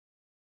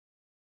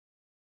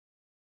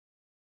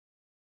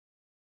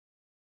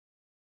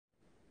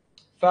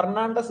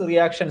Fernandez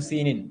reaction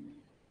seen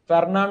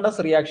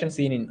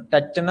in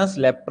tetanus,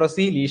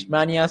 leprosy,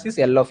 leishmaniasis,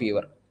 yellow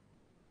fever.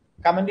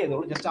 Comment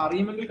ചെയ്തോളൂ, just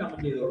അറിയുമെങ്കിൽ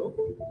comment ചെയ്തോളൂ.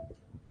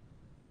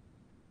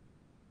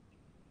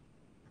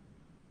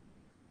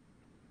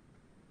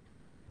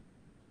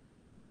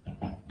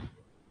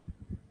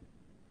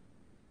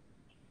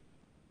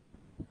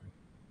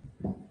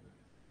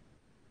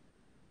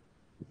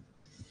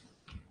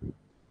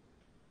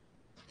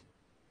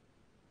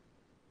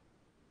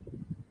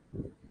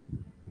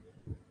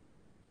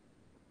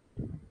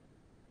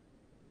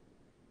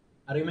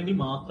 അറിയുമെങ്കിൽ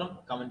മാത്രം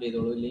comment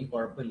ചെയ്തോളൂ, ഇല്ലെങ്കിൽ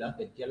കുഴപ്പമില്ല,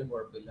 തെറ്റിയാലും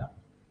കുഴപ്പമില്ല.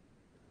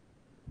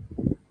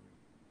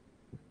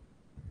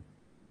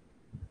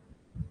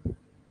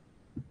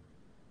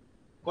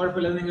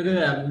 കുഴപ്പമില്ല, നിങ്ങൾക്ക്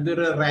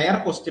ഇതൊരു റയർ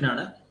ക്വസ്റ്റ്യൻ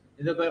ആണ്,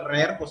 ഇതൊക്കെ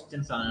റയർ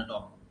ക്വസ്റ്റ്യൻസ് ആണ് കേട്ടോ.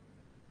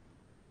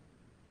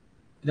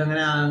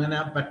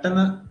 ഇതങ്ങനെ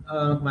പെട്ടെന്ന്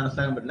നമുക്ക്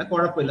മനസ്സിലാക്കാൻ പറ്റില്ല,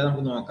 കുഴപ്പമില്ല,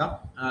 നമുക്ക് നോക്കാം.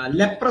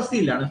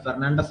 ലെപ്രസിയിലാണ്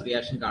ഫെർണാണ്ടസ്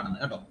റിയാക്ഷൻ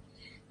കാണുന്നത് കേട്ടോ.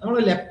 നമ്മൾ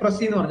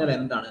ലെപ്രസി എന്ന് പറഞ്ഞാൽ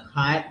എന്താണ്?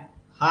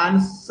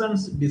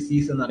 ഹാൻസൺസ്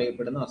ഡിസീസ്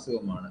എന്നറിയപ്പെടുന്ന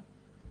അസുഖമാണ്.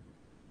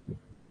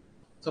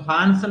 So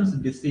Hansen's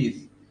disease,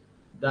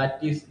 that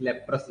is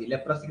leprosy.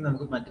 Leprosy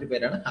നമുക്ക് മറ്റൊരു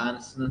പേരാണ്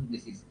ഹാൻസൺസ്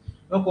ഡിസീസ്.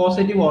 അപ്പോൾ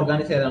പോസിറ്റീവ്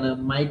ഓർഗാനിസം ഏതാണ്?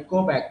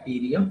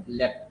 Mycobacterium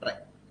lepra.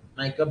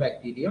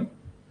 മൈക്കോബാക്ടീരിയം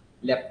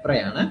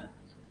ലെപ്രയാണ്.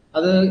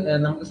 അത്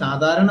നമുക്ക്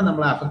സാധാരണ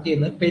നമ്മളെ അഫക്ട്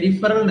ചെയ്യുന്നത്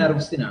പെരിഫറൽ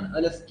നെർവ്സിനാണ്.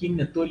 അതിൽ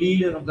സ്കിന്ന്,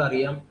 തൊലിയിൽ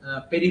നമുക്കറിയാം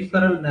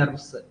പെരിഫറൽ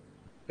നെർവ്സ്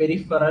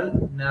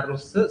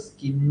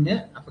സ്കിന്ന്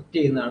അഫക്ട്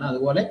ചെയ്യുന്നതാണ്.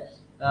 അതുപോലെ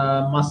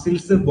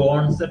മസിൽസ്,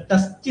 ബോൺസ്,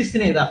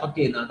 ടെസ്റ്റിസിനെ ഇത് അഫക്ട്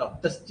ചെയ്യുന്നതാണ് കേട്ടോ.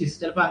 ടെസ്റ്റിസ്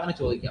ചിലപ്പോൾ അങ്ങനെ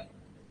ചോദിക്കാം.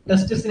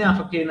 ടെസ്റ്റിസിനെ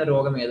അഫക്ട് ചെയ്യുന്ന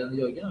രോഗം ഏതെന്ന്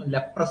ചോദിക്കാം,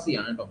 ലെപ്രസി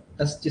ആണ് കേട്ടോ.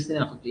 ടെസ്റ്റിസിനെ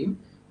അഫക്ട് ചെയ്യും.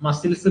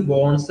 മസിൽസ്,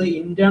 ബോൺസ്,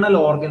 ഇന്റേണൽ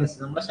ഓർഗൻസ്,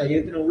 നമ്മുടെ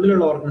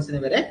ശരീരത്തിനുള്ളിലുള്ള ഓർഗൻസിനെ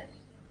വരെ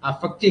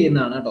അഫക്ട്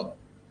ചെയ്യുന്നതാണ് കേട്ടോ.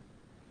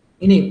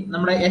 ഇനി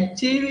നമ്മുടെ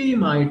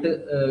HIV-യുമായിട്ട്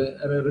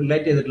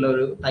റിലേറ്റ് ചെയ്തിട്ടുള്ള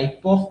ഒരു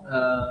ടൈപ്പ് ഓഫ്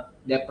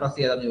ലെപ്രസി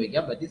ഏതാന്ന്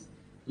ചോദിക്കാം. That is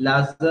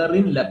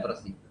ലസറിൻ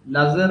leprosy.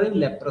 ലസറിൻ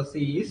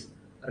leprosy is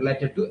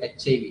related to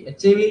HIV.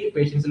 HIV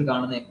പേഷ്യൻസിൽ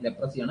കാണുന്ന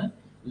ലെപ്രസിയാണ്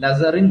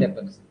ലസറിൻ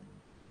ലെപ്രസി.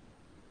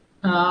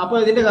 അപ്പൊ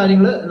ഇതിന്റെ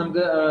കാര്യങ്ങൾ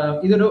നമുക്ക്,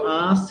 ഇതൊരു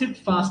acid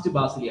fast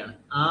ബാസിലിയാണ്.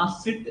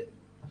 Acid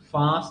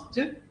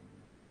fast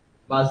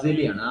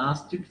bacilli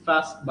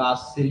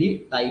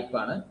type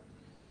ആണ്.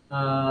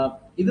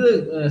 ഇത്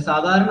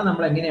സാധാരണ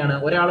നമ്മൾ എങ്ങനെയാണ്,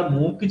 ഒരാൾ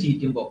മൂക്ക്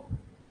ചീറ്റുമ്പോൾ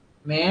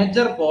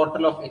major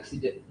portal of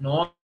exit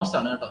nose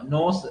ആണ് കേട്ടോ.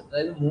 നോസ്,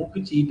 അതായത് മൂക്ക്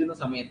ചീറ്റുന്ന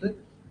സമയത്ത്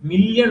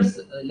മില്യൺസ്,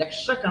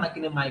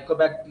 ലക്ഷക്കണക്കിന്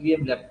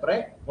മൈക്കോബാക്ടീരിയം ലെപ്രെ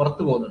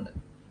പുറത്തു പോകുന്നുണ്ട്.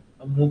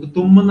 മൂക്ക്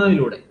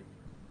തുമ്മുന്നതിലൂടെ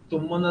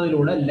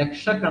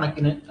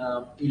ലക്ഷക്കണക്കിന്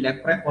ഈ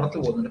ലെപ്രെ പുറത്തു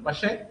പോകുന്നുണ്ട്.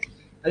 പക്ഷെ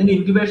അതിന്റെ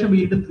ഇൻക്യുബേഷൻ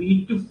പീരീഡ് 3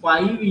 to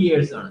 5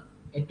 years ആണ്.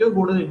 ഏറ്റവും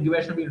കൂടുതൽ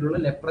ഇൻക്യുബേഷൻ പീരീഡ് ഉള്ള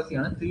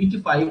ലെപ്രസിയാണ് 3 to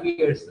 5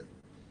 years,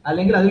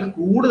 അല്ലെങ്കിൽ അതിൽ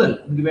കൂടുതൽ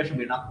ഇൻക്യുബേഷൻ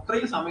പീരീഡ്.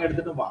 അത്രയും സമയം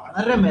എടുത്തിട്ട്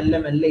വളരെ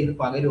മെല്ലെ ഇത്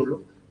പകരുള്ളൂ.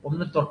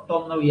 ഒന്ന്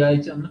തൊട്ടൊന്ന്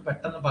വിചാരിച്ച് ഒന്ന്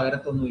പെട്ടെന്ന്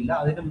പകരത്തൊന്നുമില്ല.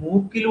 അതിന്റെ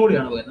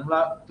മൂക്കിലൂടെയാണ് പകരുന്നത്, നമ്മൾ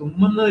ആ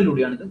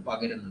തുമ്മുന്നതിലൂടെയാണ് ഇത്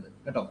പകരുന്നത്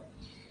കേട്ടോ.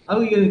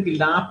 അത്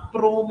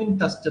ലാപ്രോമിൻ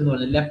ടെസ്റ്റ് എന്ന്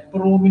പറഞ്ഞാൽ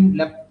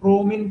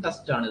ലെപ്രോമിൻ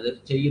ടെസ്റ്റ് ആണ് ഇത്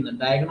ചെയ്യുന്നത്.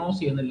 ഡയഗ്നോസ്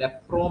ചെയ്യുന്ന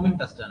ലെപ്രോമിൻ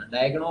ടെസ്റ്റ് ആണ്.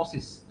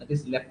 Diagnosis, that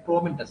is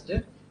lepromin test.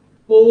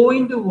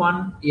 0.1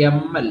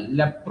 ml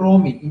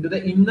lepromin in to the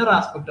inner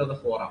aspect of the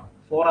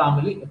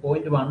ഫോറാമിൽ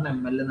 0.1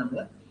 ml നമ്മൾ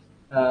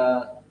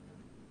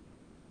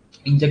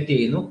ഇഞ്ചക്ട്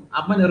ചെയ്യുന്നു.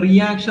 അപ്പം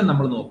റിയാക്ഷൻ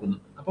നമ്മൾ നോക്കുന്നു.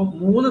 അപ്പം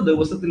 3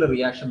 ദിവസത്തിലെ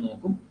റിയാക്ഷൻ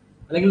നോക്കും,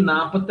 അല്ലെങ്കിൽ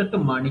 48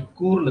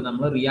 മണിക്കൂറിൽ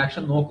നമ്മൾ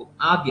റിയാക്ഷൻ നോക്കും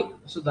ആദ്യം.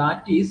 സോ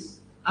ദാറ്റ് ഈസ്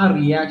ആ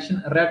റിയാക്ഷൻ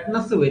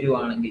റെഡ്നെസ്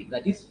വരുവാണെങ്കിൽ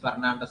ദാറ്റ് ഈസ്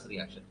ഫെർണാണ്ടസ്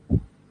റിയാക്ഷൻ.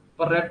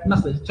 അപ്പൊ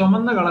റെഡ്നെസ്,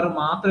 ചുമന്ന കളർ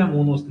മാത്രമേ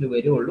 3 ദിവസത്തിൽ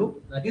വരുള്ളൂ.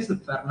 That is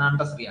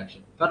Fernandez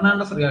reaction.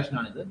 Fernandez reaction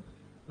ആണിത്.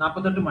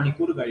 48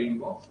 മണിക്കൂർ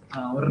കഴിയുമ്പോൾ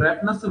ഒരു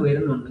റെഡ്നെസ്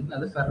വരുന്നുണ്ടെങ്കിൽ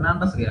അത്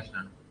ഫെർണാണ്ടസ് റിയാക്ഷൻ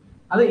ആണ്.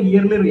 അത്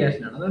ഇയർലി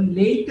റിയാക്ഷൻ ആണ്. അത്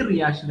ലേറ്റ്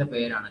റിയാക്ഷന്റെ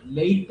പേരാണ്.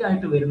 ലേറ്റ്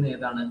ആയിട്ട് വരുന്ന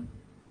ഏതാണ്?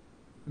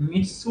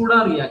 മിറ്റ്സുഡ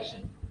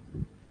reaction.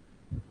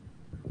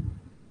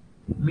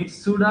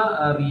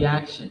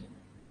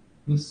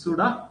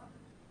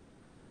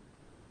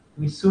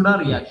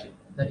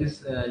 That is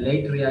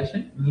late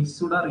reaction.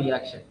 Mitsuda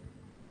reaction.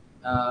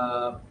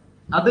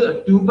 അത്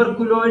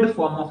ട്യൂബർകുലോയിഡ്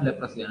ഫോം ഓഫ്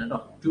ലെപ്രസി ആണ് കേട്ടോ.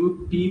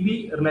 TB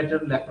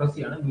റിലേറ്റഡ് ലെപ്രസി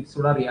ആണ്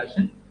മിറ്റ്സുഡ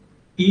റിയാക്ഷൻ.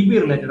 TB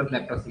റിലേറ്റഡ്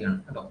ലെപ്രസി ആണ്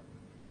കേട്ടോ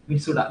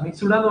മിറ്റ്സുഡ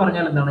എന്ന്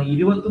പറഞ്ഞാൽ എന്താണ്?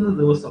 21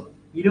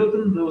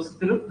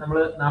 ദിവസത്തിലും നമ്മൾ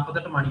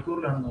 48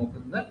 മണിക്കൂറിലാണ്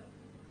നോക്കുന്നത്.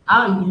 ആ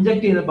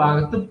ഇഞ്ചക്ട് ചെയ്ത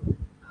ഭാഗത്ത്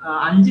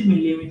 5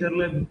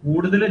 മില്ലിമീറ്ററിൽ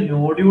കൂടുതൽ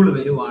നോഡ്യൂൾ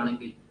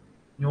വരുവാണെങ്കിൽ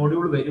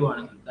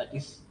ദാറ്റ്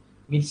ഈസ്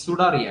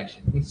മിറ്റ്സുഡ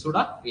റിയാക്ഷൻ.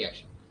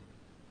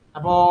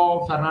 അപ്പോ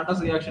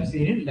ഫെർണാണ്ടസ് റിയാക്ഷൻ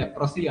സീനിൽ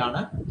ലെപ്രസി ആണ്,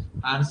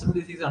 ഹാൻസൺ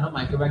ഡിസീസ് ആണ്,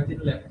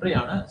 മൈക്രോബാക്ടീരിയം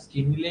ലെപ്രയാണ്.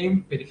 സ്കിന്നിലെയും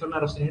പെരിഫറൽ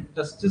നെർവ്സിനെയും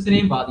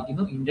ടെസ്റ്റിസിനെയും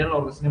ബാധിക്കുന്നു, ഇന്റേണൽ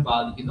ഓർഗൻസിനെയും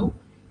ബാധിക്കുന്നു.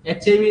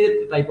 HIV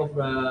ടൈപ്പ് ഓഫ്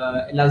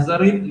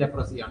ലസറിൻ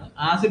ലെപ്രസി ആണ്.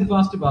 Acid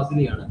fast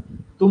ബാസിലിയാണ്.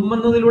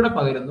 തുമ്മുന്നതിലൂടെ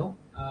പകരുന്നു.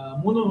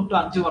 3 to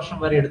 5 വർഷം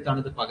വരെ എടുത്താണ്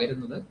ഇത്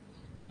പകരുന്നത്.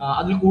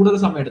 അതിൽ കൂടുതൽ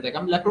സമയം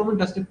എടുത്തേക്കാം. ലെപ്രോമിൻ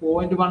ടെസ്റ്റ്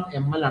 0.1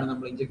 ml ആണ്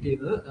നമ്മൾ ഇഞ്ചക്ട്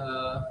ചെയ്തത്.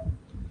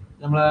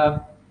 നമ്മള്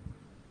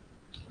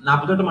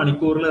 48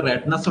 മണിക്കൂറിൽ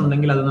റെഡ്നെസ്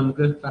ഉണ്ടെങ്കിൽ അത്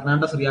നമുക്ക്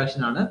ഫെർണാണ്ടസ്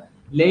റിയാക്ഷൻ ആണ്.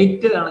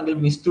 ലേറ്റ് ആണെങ്കിൽ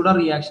മിസ്റ്റുഡ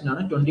റിയാക്ഷൻ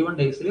ആണ്. 21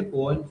 ഡേയ്സിൽ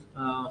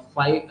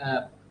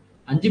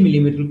 0.5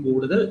 മില്ലിമീറ്റർ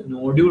കൂടുതൽ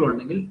നോഡ്യൂൾ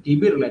ഉണ്ടെങ്കിൽ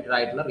TB റിലേറ്റഡ്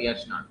ആയിട്ടുള്ള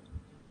റിയാക്ഷൻ ആണ്.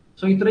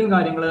 സോ ഇത്രയും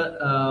കാര്യങ്ങൾ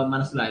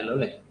മനസ്സിലായല്ലോ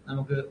അല്ലേ?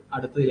 നമുക്ക്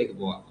അടുത്തതിലേക്ക്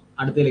പോവാം.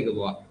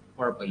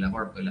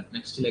 കുഴപ്പമില്ല.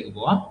 നെക്സ്റ്റിലേക്ക്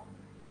പോവാം.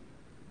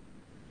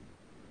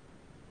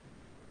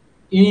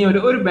 ഇനി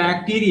ഒരു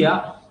ബാക്ടീരിയ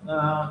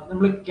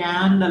നമ്മൾ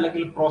ക്യാൻഡ്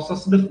അല്ലെങ്കിൽ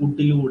പ്രോസസ്ഡ്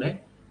ഫുഡിലൂടെ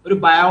ഒരു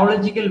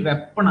ബയോളജിക്കൽ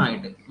വെപ്പൺ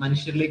ആയിട്ട്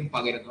മനുഷ്യരിലേക്ക്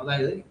പകരുന്നു.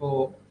 അതായത് ഇപ്പോ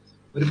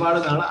ഒരുപാട്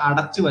നാൾ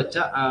അടച്ചു വെച്ച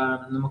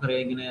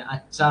നമുക്കറിയാം ഇങ്ങനെ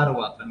അച്ചാർ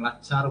പാത്രം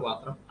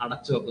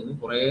അടച്ചു വെക്കുന്നു,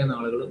 കുറെ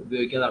നാളുകൾ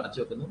ഉപയോഗിക്കാതെ അടച്ചു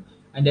വെക്കുന്നു,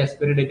 അതിന്റെ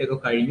എക്സ്പയറി ഡേറ്റ് ഒക്കെ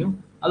കഴിഞ്ഞു.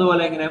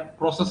 അതുപോലെ ഇങ്ങനെ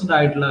പ്രോസസ്ഡ്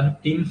ആയിട്ടുള്ള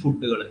ടിൻ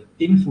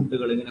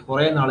ഫുഡുകൾ ഇങ്ങനെ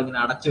കുറെ നാൾ ഇങ്ങനെ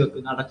അടച്ച്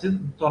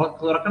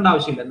തുറക്കേണ്ട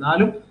ആവശ്യമില്ല,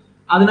 എന്നാലും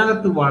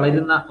അതിനകത്ത്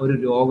വളരുന്ന ഒരു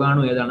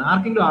രോഗാണു ഏതാണ്?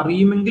 ആർക്കെങ്കിലും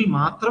അറിയുമെങ്കിൽ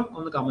മാത്രം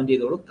ഒന്ന് കമന്റ്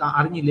ചെയ്തോളൂ.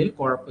 അറിഞ്ഞില്ലെങ്കിൽ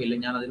കുഴപ്പമില്ല,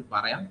 ഞാൻ അതിൽ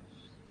പറയാം.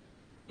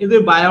 ഇത്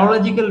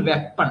ബയോളജിക്കൽ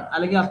വെപ്പൺ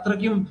അല്ലെങ്കിൽ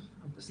അത്രയ്ക്കും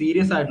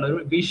സീരിയസ് ആയിട്ടുള്ള ഒരു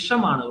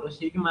വിഷമാണ്.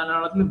 ശരിക്കും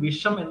മലയാളത്തിൽ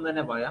വിഷം എന്ന്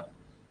തന്നെ പറയാം.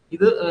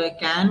 ഇത്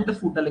കാൻഡ്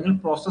ഫുഡ് അല്ലെങ്കിൽ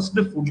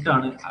പ്രോസസ്ഡ്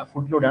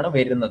ഫുഡിലൂടെയാണ്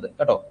വരുന്നത്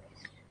കേട്ടോ.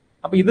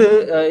 അപ്പൊ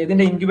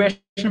ഇതിന്റെ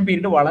ഇൻക്യുബേഷൻ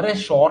പീരീഡ് വളരെ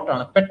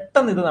ഷോർട്ടാണ്.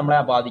 പെട്ടെന്ന് ഇത് നമ്മളെ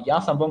ബാധിക്കും. ആ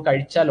സംഭവം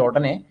കഴിച്ചാൽ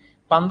ഉടനെ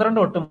 12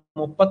 തൊട്ട്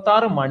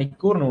 36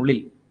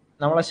 മണിക്കൂറിനുള്ളിൽ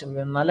നമ്മളെ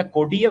നല്ല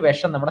കൊടിയ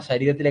വിഷം നമ്മുടെ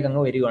ശരീരത്തിലേക്ക്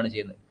അങ്ങ് വരികയാണ്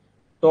ചെയ്യുന്നത്,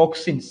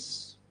 toxins.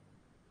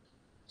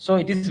 So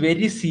it is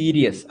very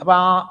serious. അപ്പൊ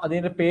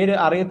അതിന്റെ പേര്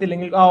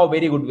അറിയത്തില്ലെങ്കിൽ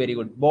very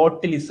good,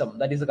 botulism,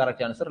 that is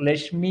correct answer.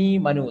 Lakshmi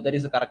Manu, that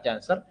is correct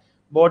answer.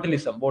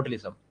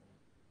 Botulism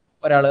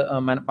ഒരാള്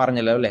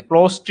പറഞ്ഞല്ലോ അല്ലെ?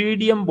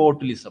 Clostridium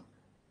botulism.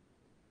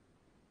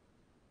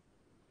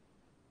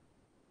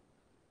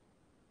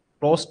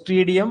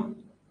 Clostridium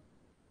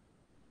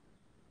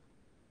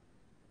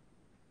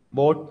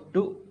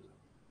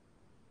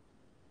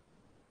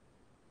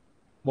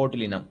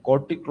botulinum,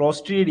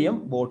 Clostridium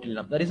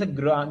botulinum, that is A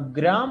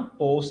gram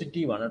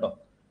positive ആണ് കേട്ടോ.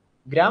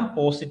 ഗ്രാം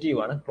പോസിറ്റീവ്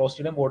ആണ്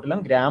Clostridium botulinum,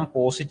 gram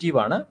positive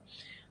ആണ്.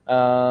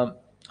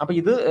 അപ്പൊ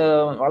ഇത്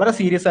വളരെ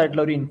സീരിയസ്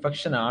ആയിട്ടുള്ള ഒരു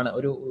ഇൻഫെക്ഷൻ ആണ്,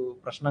 ഒരു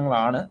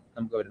പ്രശ്നങ്ങളാണ്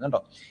നമുക്ക് വരുന്നത്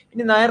കേട്ടോ.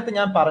 ഇനി നേരത്തെ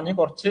ഞാൻ പറഞ്ഞ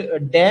കുറച്ച്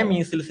ഡേ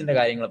മീസിൽസിന്റെ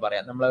കാര്യങ്ങൾ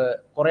പറയാം. നമ്മൾ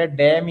കുറെ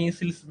ഡേ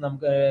മീസിൽസ്,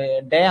 നമുക്ക്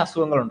ഡേ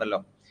അസുഖങ്ങളുണ്ടല്ലോ,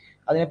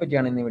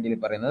 അതിനെപ്പറ്റിയാണ് ഇന്ന്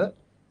വീഡിയോയിൽ പറയുന്നത്.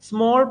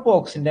 സ്മോൾ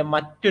പോക്സിന്റെ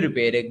മറ്റൊരു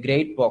പേര്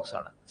ഗ്രേറ്റ് പോക്സ്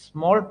ആണ്.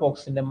 സ്മോൾ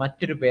പോക്സിന്റെ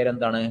മറ്റൊരു പേര്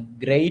എന്താണ്?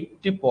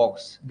 ഗ്രേറ്റ്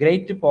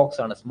പോക്സ്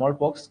ആണ്. സ്മോൾ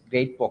പോക്സ്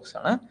ഗ്രേറ്റ് പോക്സ്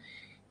ആണ്.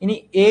 ഇനി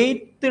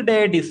എയ്ത്ത് ഡേ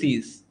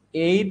ഡിസീസ്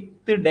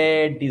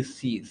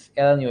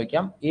ഏതാന്ന്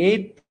ചോദിക്കാം.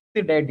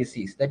 Eighth day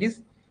disease, that is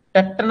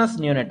tetanus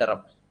നിയോനേറ്ററം.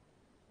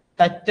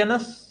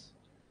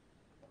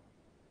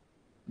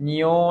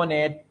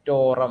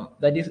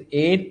 That is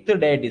eighth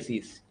day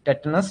disease,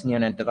 tetanus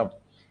നിയോനേറ്ററം.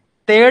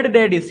 Third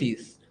day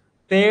disease,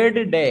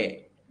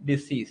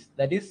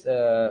 that is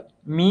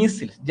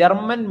measles,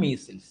 German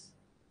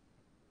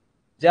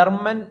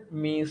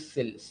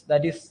measles,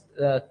 that is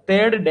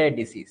third day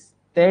disease.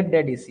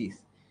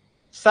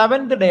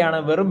 Seventh day ആണ്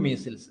വെറും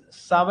measles.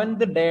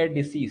 Seventh day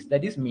disease,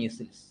 that is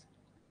measles.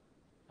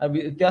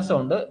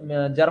 വ്യത്യാസമുണ്ട്.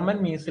 German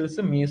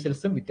മീസിൽസും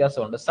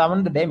വ്യത്യാസമുണ്ട്.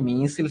 Seventh day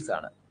measles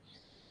ആണ്.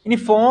 ഇനി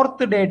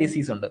fourth day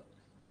disease ഉണ്ട്.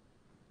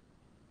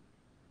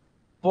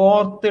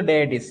 Fourth day,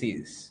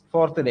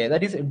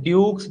 that is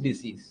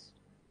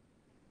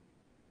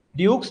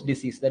Duke's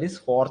disease, that is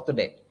fourth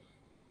day.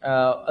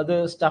 അത്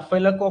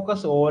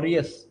Staphylococcus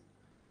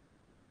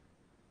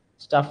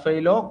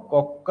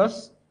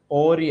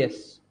aureus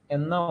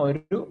എന്ന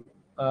ഒരു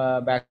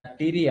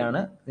ബാക്ടീരിയ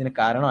ആണ് ഇതിന്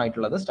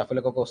കാരണമായിട്ടുള്ളത്.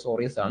 Staphylococcus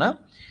aureus ആണ്.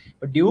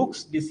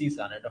 ഡ്യൂക്സ് ഡിസീസ്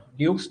ആണ് കേട്ടോ.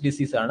 ഡ്യൂക്സ്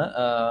ഡിസീസ് ആണ്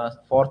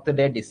fourth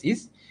day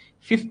disease.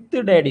 Fifth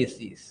day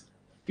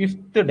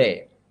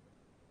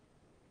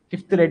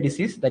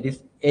disease, that is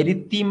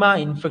erythema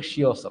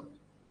infectiosum.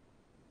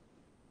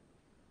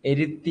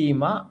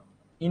 erythema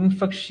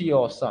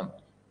infectiosum,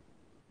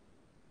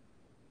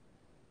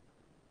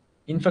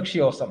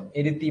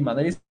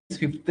 that is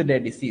fifth day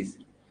disease.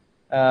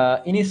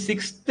 ഇനി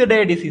സിക്സ്ത് ഡേ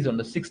ഡിസീസ്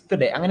ഉണ്ട്. സിക്സ്ത്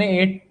ഡേ, അങ്ങനെ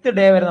 8th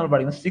ഡേ വരെ നമ്മൾ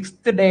പഠിക്കുന്നു.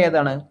 സിക്സ്ത് ഡേ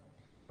ഏതാണ്?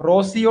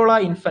 റോസിയോള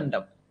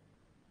ഇൻഫന്റം.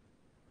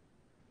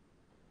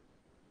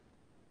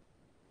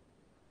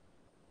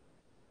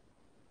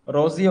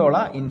 റോസിയോള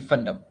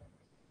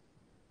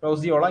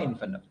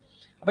ഇൻഫന്റം.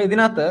 അപ്പൊ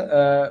ഇതിനകത്ത്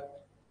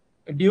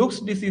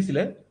ഡ്യൂക്സ്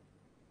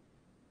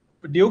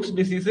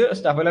ഡിസീസ്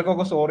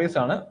സ്റ്റഫിലോകോക്കസ് ഓറിയസ്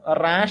ആണ്.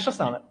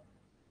 റാഷസ് ആണ്,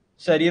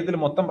 ശരീരത്തിൽ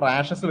മൊത്തം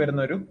റാഷസ് വരുന്ന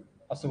ഒരു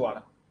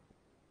അസുഖമാണ്.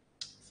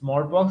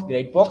 Small pox,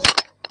 great pox.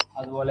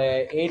 അതുപോലെ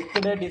 8th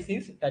day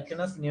disease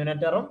tetanus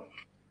നിയോനേറ്ററം.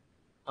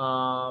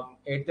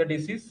 8th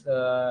disease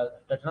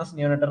tetanus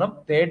നിയോനേറ്ററം.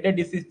 3rd day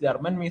disease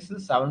German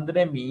measles. 7th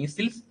day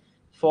measles.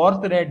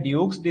 4th day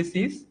duke's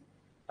disease,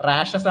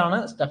 rashes ആണ്.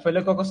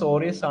 സ്റ്റഫിലോകോക്കസ്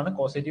ഓറിയസ് ആണ്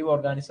causative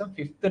organism.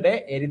 5th day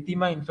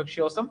എരിത്തീമ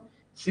ഇൻഫെക്ഷ്യോസം.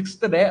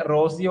 6th day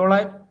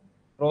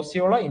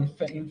റോസിയോള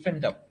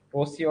ഇൻഫന്റം.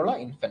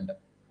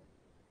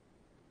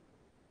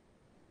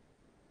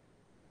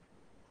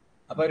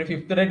 അപ്പൊ ഒരു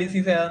 5th day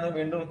disease ഏതാണെന്ന്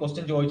വീണ്ടും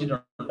question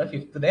ചോദിച്ചിട്ടുണ്ട്.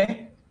 5th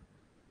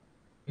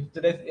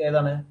day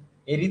ഏതാണ്?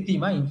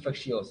 എരിത്തീമ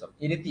ഇൻഫെക്ഷ്യോസം.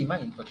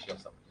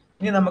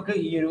 ഇനി നമുക്ക്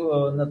ഈ ഒരു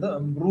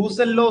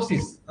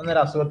ബ്രൂസെല്ലോസിസ്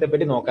എന്നൊരു അസുഖത്തെ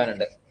പറ്റി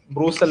നോക്കാനുണ്ട്.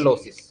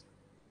 ബ്രൂസെല്ലോസിസ്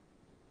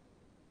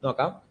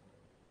നോക്കാം.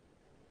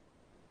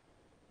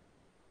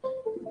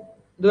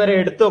 ഇതുവരെ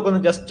എടുത്തു നോക്കുന്നു,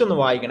 ജസ്റ്റ് ഒന്ന്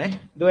വായിക്കണേ.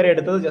 ഇതുവരെ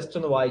എടുത്തത് ജസ്റ്റ്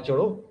ഒന്ന്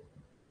വായിച്ചോളൂ.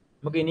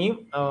 നമുക്ക് ഇനിയും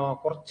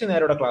കുറച്ച്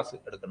നേരം ഇവിടെ ക്ലാസ്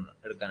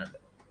എടുക്കാനുണ്ട്.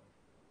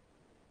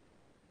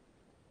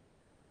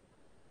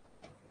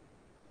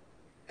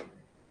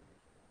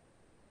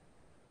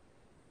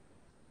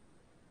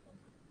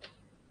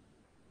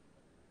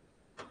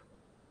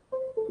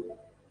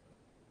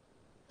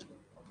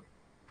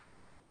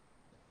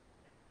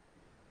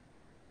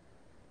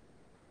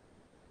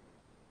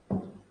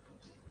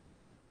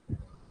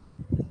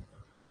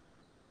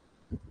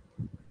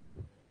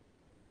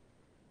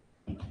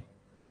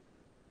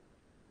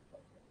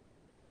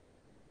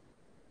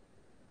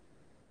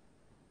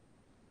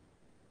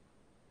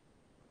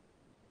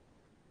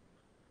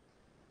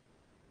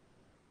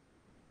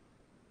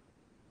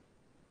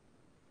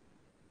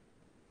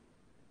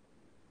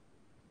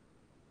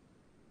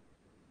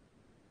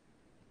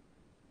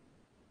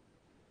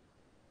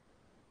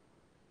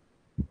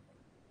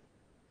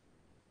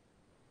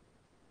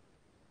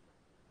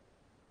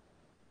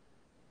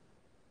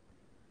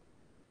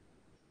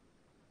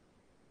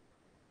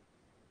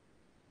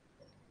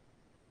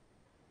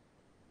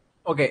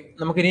 ഓക്കെ,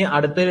 നമുക്കിനി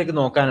അടുത്തതിലേക്ക്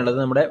നോക്കാനുള്ളത്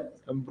നമ്മുടെ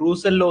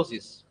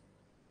ബ്രൂസെല്ലോസിസ്.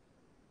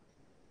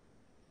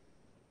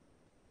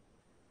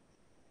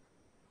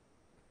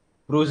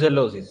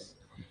 ബ്രൂസെല്ലോസിസ്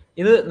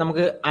ഇത്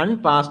നമുക്ക്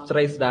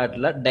അൺപാസ്ചറൈസ്ഡ്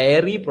ആയിട്ടുള്ള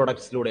ഡയറി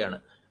പ്രൊഡക്ട്സിലൂടെയാണ്.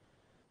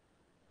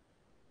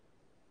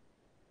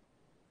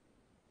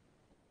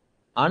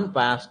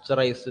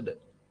 അൺപാസ്ചറൈസ്ഡ്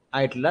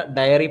ആയിട്ടുള്ള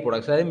ഡയറി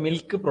പ്രൊഡക്ട്സ്, അതായത്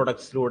മിൽക്ക്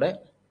പ്രൊഡക്ട്സിലൂടെ,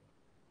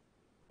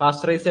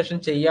 പാസ്ചറൈസേഷൻ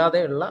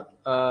ചെയ്യാതെയുള്ള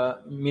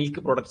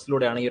മിൽക്ക്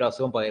പ്രൊഡക്ട്സിലൂടെയാണ് ഈ ഒരു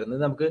അസുഖം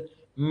പകരുന്നത്. നമുക്ക്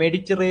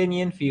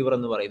മെഡിറ്ററേനിയൻ ഫീവർ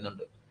എന്ന്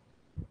പറയുന്നുണ്ട്.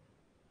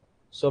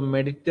 സോ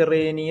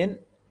മെഡിറ്ററേനിയൻ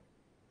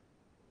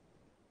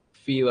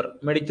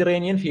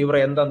ഫീവർ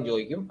എന്താന്ന്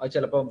ചോദിക്കും. അത്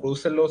ചിലപ്പോൾ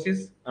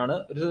ബ്രൂസെല്ലോസിസ് ആണ്.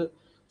 ഒരു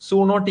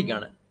സൂണോട്ടിക്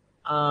ആണ്,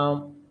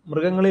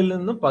 മൃഗങ്ങളിൽ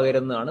നിന്നും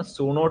പകരുന്നതാണ്.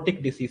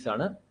 സൂണോട്ടിക് ഡിസീസ്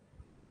ആണ്,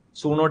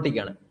 സൂണോട്ടിക്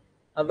ആണ്.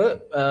 അത്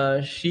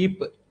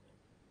ഷീപ്പ്,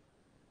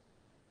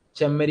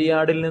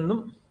 ചെമ്മരിയാടിൽ നിന്നും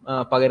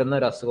പകരുന്ന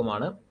ഒരു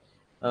അസുഖമാണ്.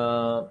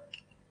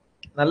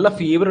 നല്ല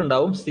ഫീവർ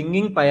ഉണ്ടാവും.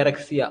 Swinging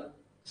പൈറക്സിയ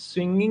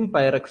scene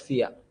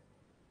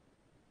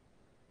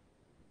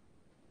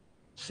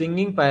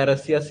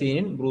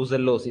in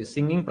brucellosis.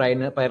 Swinging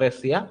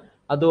പൈറക്സിയ,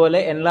 അതുപോലെ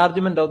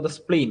എൻലാർജ്മെന്റ് ഓഫ് ദ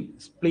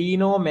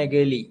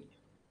സ്പ്ലീനോമെഗലി,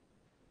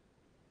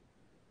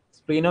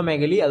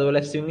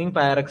 അതുപോലെ സ്വിംഗിങ്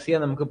പൈറക്സിയ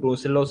നമുക്ക്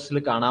ബ്രൂസെല്ലോസിസിൽ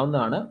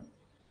കാണാവുന്നതാണ്.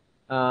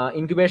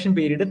 ഇൻക്യുബേഷൻ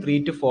പീരീഡ് 3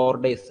 to 4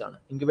 days ആണ്.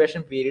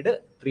 ഇൻക്യുബേഷൻ പീരീഡ്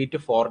 3 to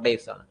 4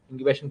 days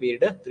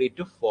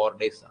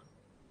ആണ്.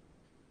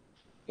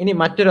 ഇനി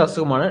മറ്റൊരു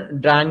അസുഖമാണ്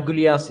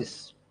ഡ്രാൻകുലിയാസിസ്.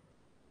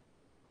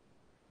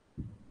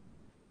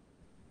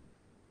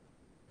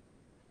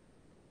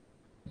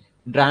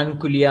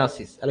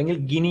 അല്ലെങ്കിൽ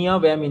ഗിനിയ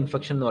വേം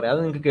ഇൻഫെക്ഷൻ എന്ന് പറയാം.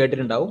 അത് നിങ്ങൾക്ക്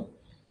കേട്ടിട്ടുണ്ടാവും.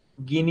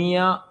 ഗിനിയ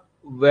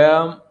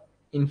വേം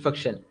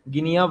ഇൻഫെക്ഷൻ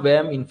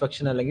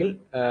അല്ലെങ്കിൽ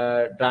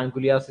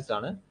ഡ്രാൻകുലിയാസിസ്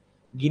ആണ്.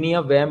 ഗിനിയ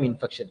വേം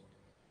ഇൻഫെക്ഷൻ.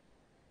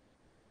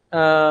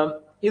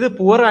 ഇത്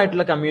പുവർ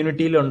ആയിട്ടുള്ള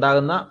കമ്മ്യൂണിറ്റിയിൽ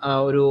ഉണ്ടാകുന്ന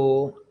ഒരു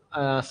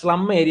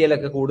സ്ലം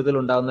ഏരിയയിലൊക്കെ കൂടുതൽ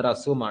ഉണ്ടാകുന്ന ഒരു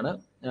അസുഖമാണ്.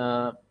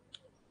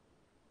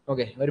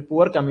 ഓക്കെ, ഒരു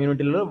പുവർ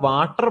കമ്മ്യൂണിറ്റിയിലുള്ള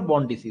വാട്ടർ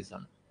ബോൺ ഡിസീസ്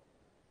ആണ്.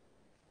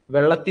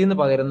 വെള്ളത്തിൽ നിന്ന്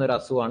പകരുന്ന ഒരു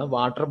അസുഖമാണ്,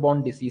 വാട്ടർ ബോൺ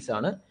ഡിസീസ്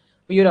ആണ്.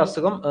 ഈ ഒരു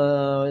അസുഖം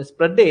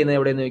സ്പ്രെഡ് ചെയ്യുന്നത്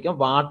എവിടെയെന്ന് ചോദിക്കാം,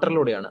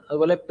 വാട്ടറിലൂടെയാണ്.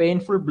 അതുപോലെ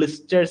പെയിൻഫുൾ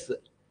ബ്ലിസ്റ്റേഴ്സ്,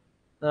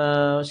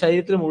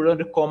 ശരീരത്തിൽ മുഴുവൻ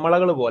ഒരു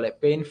കൊമളകൾ പോലെ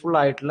പെയിൻഫുൾ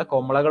ആയിട്ടുള്ള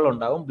കൊമളകൾ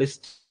ഉണ്ടാവും.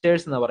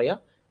 ബ്ലിസ്റ്റേഴ്സ് എന്ന് പറയാം.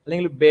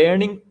 അല്ലെങ്കിൽ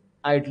ബേണിംഗ്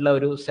ആയിട്ടുള്ള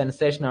ഒരു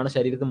സെൻസേഷൻ ആണ്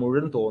ശരീരത്തിൽ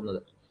മുഴുവൻ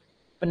തോന്നുന്നത്.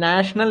 ഇപ്പൊ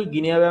നാഷണൽ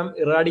ഗിനിയ വേം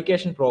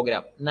ഇറാഡിക്കേഷൻ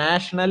പ്രോഗ്രാം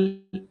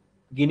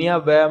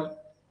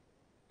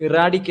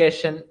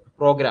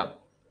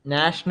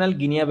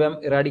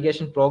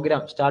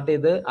സ്റ്റാർട്ട്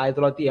ചെയ്ത്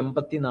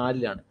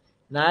 1984-ലാണ്.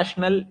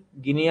 നാഷണൽ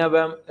ഗിനിയ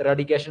വേം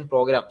ഇറാഡിക്കേഷൻ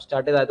പ്രോഗ്രാം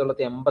സ്റ്റാർട്ട് ചെയ്ത്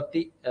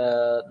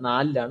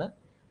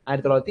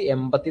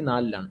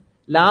 1984-ലാണ്.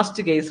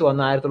 ലാസ്റ്റ് കേസ്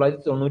വന്ന്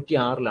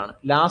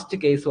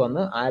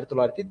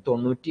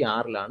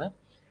 1996-ലാണ്.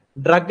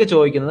 ഡ്രഗ്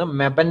ചോദിക്കുന്നത്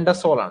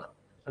മെബൻഡസോൾ ആണ്.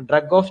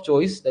 Drug of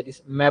choice, that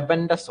is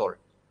mebendazole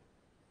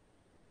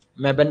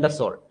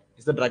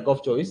is the drug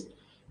of choice.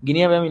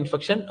 Guinea വേം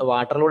ഇൻഫെക്ഷൻ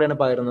വാട്ടറിലൂടെയാണ്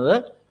പകരുന്നത്.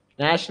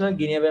 നാഷണൽ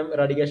ഗിനിയ വേം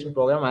ഇറാഡിക്കേഷൻ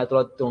പ്രോഗ്രാം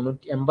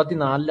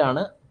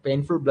 1984-ലാണ്.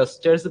 പെയിൻഫുൾ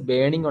ബ്ലസ്റ്റേഴ്സ്,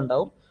 ബേണിംഗ്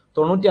ഉണ്ടാവും.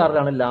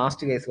 96-ലാണ്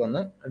ലാസ്റ്റ് കേസ്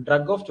വന്ന്.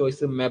 ഡ്രഗ് ഓഫ്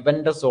ചോയ്സ്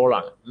മെബൻഡസോൾ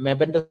ആണ്.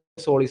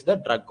 Mebendazole is the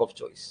drug of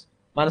choice.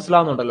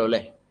 മനസ്സിലാവുന്നുണ്ടല്ലോ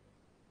അല്ലെ?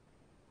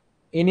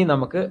 ഇനി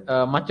നമുക്ക്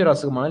മറ്റൊരു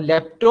അസുഖമാണ്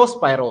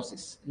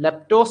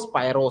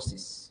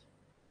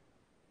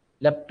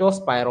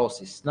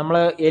ലെപ്റ്റോസ്പൈറോസിസ്. നമ്മൾ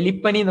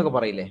എലിപ്പനി എന്നൊക്കെ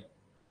പറയില്ലേ?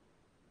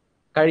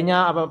 കഴിഞ്ഞ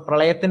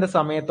പ്രളയത്തിന്റെ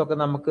സമയത്തൊക്കെ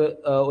നമുക്ക്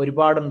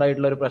ഒരുപാട്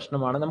ഉണ്ടായിട്ടുള്ള ഒരു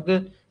പ്രശ്നമാണ്. നമുക്ക്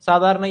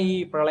സാധാരണ ഈ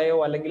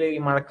പ്രളയമോ അല്ലെങ്കിൽ ഈ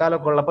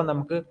മഴക്കാലമൊക്കെ ഉള്ളപ്പോൾ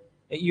നമുക്ക്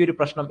ഈ ഒരു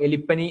പ്രശ്നം,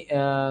 എലിപ്പനി,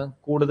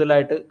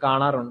 കൂടുതലായിട്ട്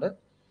കാണാറുണ്ട്.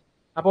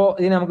 അപ്പോൾ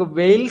ഇതിനെ നമുക്ക്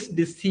വെയിൽസ്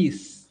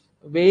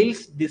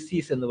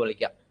ഡിസീസ് എന്ന്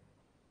വിളിക്കാം.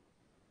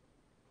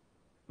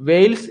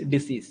 Wales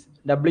disease,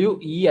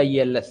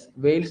 WEILS,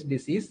 Wales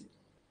disease.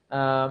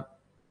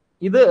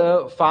 ഇത്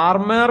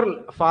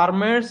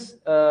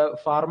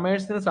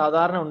ഫാർമേഴ്സിന്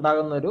സാധാരണ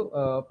ഉണ്ടാകുന്ന ഒരു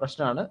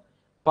പ്രശ്നമാണ്.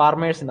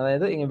 ഫാർമേഴ്സിന്,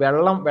 അതായത്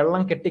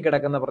വെള്ളം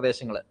കെട്ടിക്കിടക്കുന്ന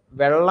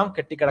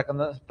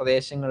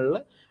പ്രദേശങ്ങളിൽ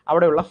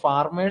അവിടെയുള്ള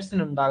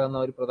ഫാർമേഴ്സിന് ഉണ്ടാകുന്ന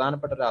ഒരു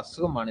പ്രധാനപ്പെട്ട ഒരു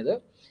അസുഖമാണിത്.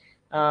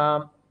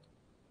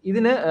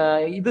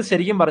 ഇത്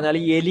ശരിക്കും പറഞ്ഞാൽ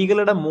ഈ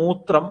എലികളുടെ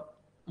മൂത്രം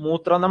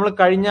നമ്മൾ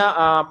കഴിഞ്ഞ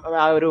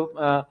ആ ഒരു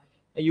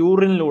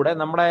യൂറിനിലൂടെ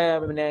നമ്മുടെ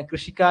പിന്നെ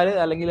കൃഷിക്കാര്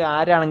അല്ലെങ്കിൽ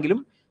ആരാണെങ്കിലും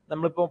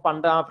നമ്മളിപ്പോൾ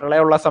പണ്ട് ആ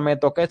പ്രളയമുള്ള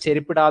സമയത്തൊക്കെ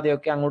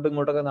ചെരുപ്പിടാതെയൊക്കെ അങ്ങോട്ടും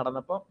ഇങ്ങോട്ടൊക്കെ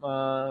നടന്നപ്പോൾ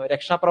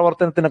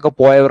രക്ഷാപ്രവർത്തനത്തിനൊക്കെ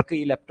പോയവർക്ക്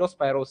ഈ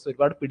ലെപ്റ്റോസ്പൈറോസിസ്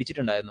ഒരുപാട്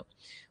പിടിച്ചിട്ടുണ്ടായിരുന്നു.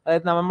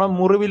 അതായത് നമ്മുടെ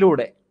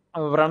മുറിവിലൂടെ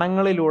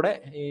വ്രണങ്ങളിലൂടെ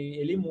ഈ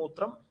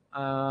എലിമൂത്രം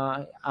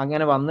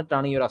അങ്ങനെ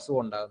വന്നിട്ടാണ് ഈ ഒരു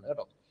അസുഖം ഉണ്ടാകുന്നത്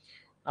കേട്ടോ.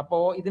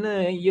 അപ്പോൾ ഇതിന്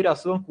ഈ ഒരു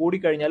അസുഖം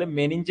കൂടിക്കഴിഞ്ഞാൽ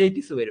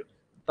മെനിഞ്ചൈറ്റിസ് വരും,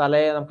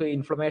 നമുക്ക്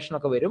ഇൻഫ്ലമേഷൻ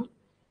ഒക്കെ വരും,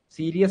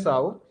 സീരിയസ്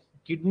ആവും,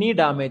 കിഡ്നി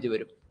ഡാമേജ്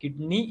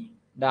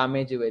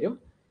വരും.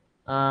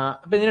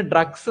 അപ്പൊ ഇതിന്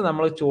ഡ്രഗ്സ്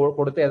നമ്മൾ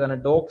കൊടുത്ത ഏതാണ്?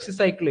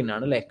 ഡോക്സിസൈക്ലിൻ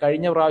ആണ് അല്ലെ.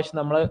 കഴിഞ്ഞ പ്രാവശ്യം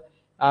നമ്മൾ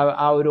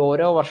ആ ഒരു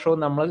ഓരോ വർഷവും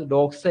നമ്മൾ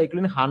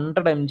ഡോക്സിസൈക്ലിൻ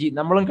 100 mg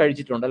നമ്മളും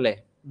കഴിച്ചിട്ടുണ്ട് അല്ലെ.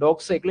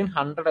 ഡോക്സിസൈക്ലിൻ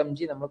 100 mg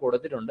നമ്മൾ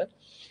കൊടുത്തിട്ടുണ്ട്.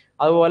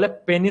 അതുപോലെ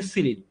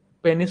penicillin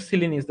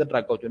is the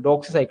drug of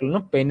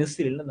ഡോക്സിസൈക്ലിനും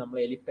പെനിസിലിനും നമ്മൾ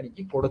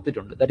എലിപ്പനിക്ക്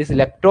കൊടുത്തിട്ടുണ്ട്. ദാറ്റ് ഈസ്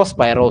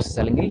ലെപ്റ്റോസ്പൈറോസിസ്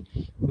അല്ലെങ്കിൽ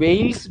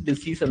വെയിൽസ്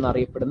ഡിസീസ്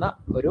എന്നറിയപ്പെടുന്ന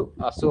ഒരു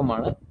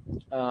അസുഖമാണ്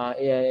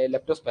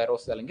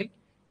ലെപ്റ്റോസ്പൈറോസിസ് അല്ലെങ്കിൽ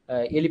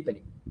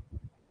എലിപ്പനി.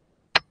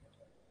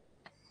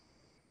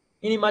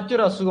 ഇനി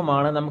മറ്റൊരു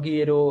അസുഖമാണ് നമുക്ക്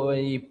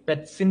ഈ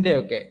പെറ്റ്സിന്റെ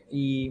ഒക്കെ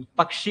ഈ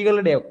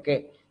പക്ഷികളുടെയൊക്കെ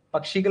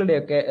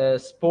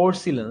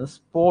സ്പോർട്സിൽ നിന്ന്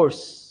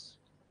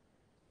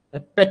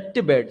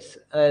പെറ്റ് ബേർഡ്സ്,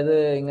 അതായത്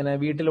ഇങ്ങനെ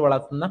വീട്ടിൽ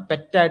വളർത്തുന്ന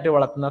പെറ്റായിട്ട്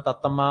വളർത്തുന്ന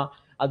തത്തമ്മ,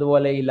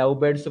 അതുപോലെ ഈ ലവ്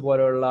ബേർഡ്സ്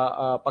പോലെയുള്ള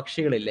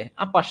പക്ഷികളില്ലേ,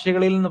 ആ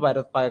പക്ഷികളിൽ നിന്ന്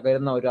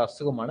പകരുന്ന ഒരു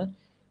അസുഖമാണ്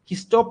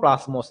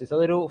ഹിസ്റ്റോപ്ലാസ്മോസിസ്.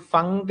 അതൊരു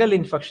ഫംഗൽ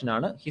ഇൻഫെക്ഷൻ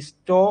ആണ്.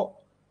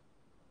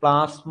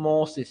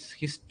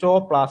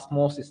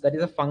 Histoplasmosis that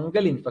is A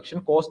fungal infection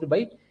caused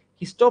by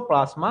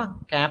Histoplasma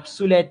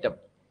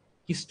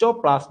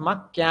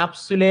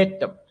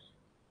ക്യാപ്സുലേറ്റം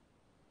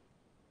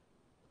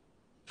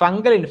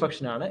fungal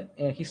infection ആണ്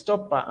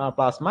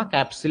ഹിസ്റ്റോപ്ലാസ്മ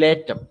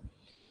ക്യാപ്സുലേറ്റം.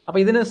 അപ്പൊ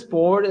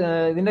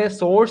ഇതിന്റെ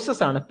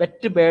സോഴ്സസ് ആണ്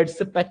പെറ്റ്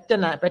ബേർഡ്സ്,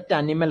 പെറ്റ്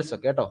അനിമൽസ്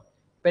ഒക്കെ കേട്ടോ.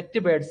 പെറ്റ്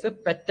ബേർഡ്സ്,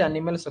 പെറ്റ്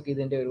അനിമൽസ് ഒക്കെ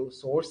ഇതിന്റെ ഒരു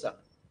സോഴ്സ് ആണ്.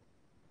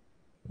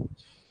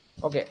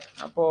 ഓക്കെ,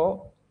 അപ്പോ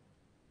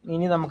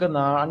ഇനി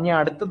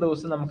അടുത്ത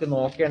ദിവസം നമുക്ക്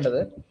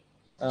നോക്കേണ്ടത്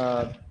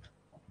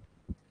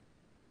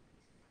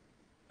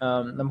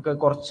നമുക്ക്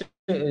കുറച്ച്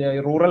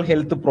റൂറൽ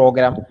ഹെൽത്ത്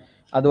പ്രോഗ്രാം,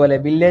 അതുപോലെ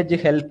village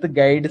health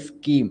guide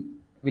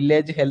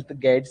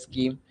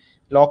scheme,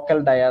 local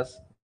Diaz.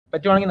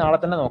 പറ്റുവാണെങ്കിൽ നാളെ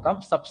തന്നെ നോക്കാം.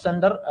 Sub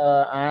centre,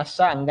 Asha,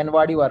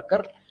 anganwadi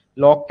worker,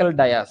 local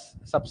Diaz,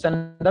 sub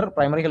centre,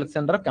 primary health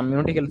centre,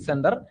 community health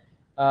centre,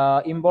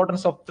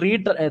 importance of three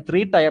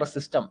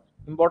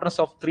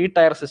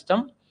tier system.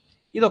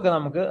 ഇതൊക്കെ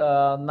നമുക്ക്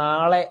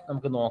നാളെ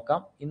നമുക്ക് നോക്കാം.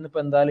 ഇന്നിപ്പോ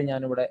എന്തായാലും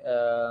ഞാനിവിടെ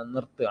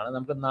നിർത്തുകയാണ്.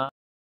 നമുക്ക്